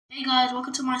Hey guys,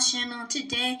 welcome to my channel.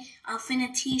 Today I'm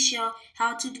finna teach y'all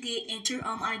how to get enter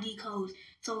ID codes.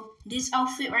 So this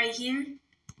outfit right here,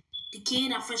 the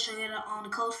kid, I'm first showing you the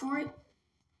code for it,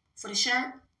 for the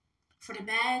shirt, for the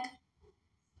bag,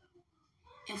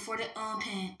 and for the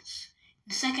pants.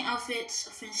 The second outfit,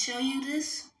 I'm finna show you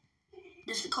this.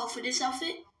 This is the code for this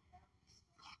outfit.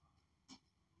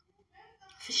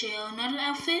 For show you another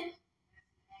outfit.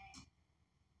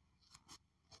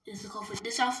 This is the code for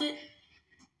this outfit.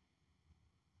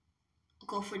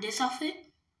 Go for this outfit.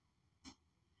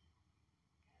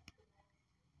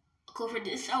 Go for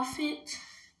this outfit.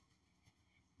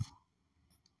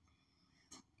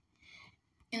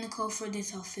 And the code for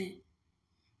this outfit.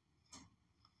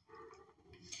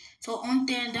 So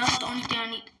that's the only thing I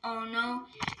need to know.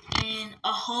 And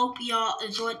I hope y'all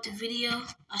enjoyed the video.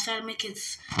 I tried to make it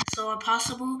so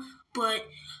possible, but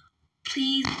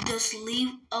please just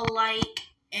leave a like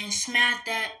and smash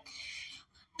that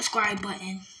subscribe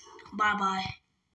button. Bye bye.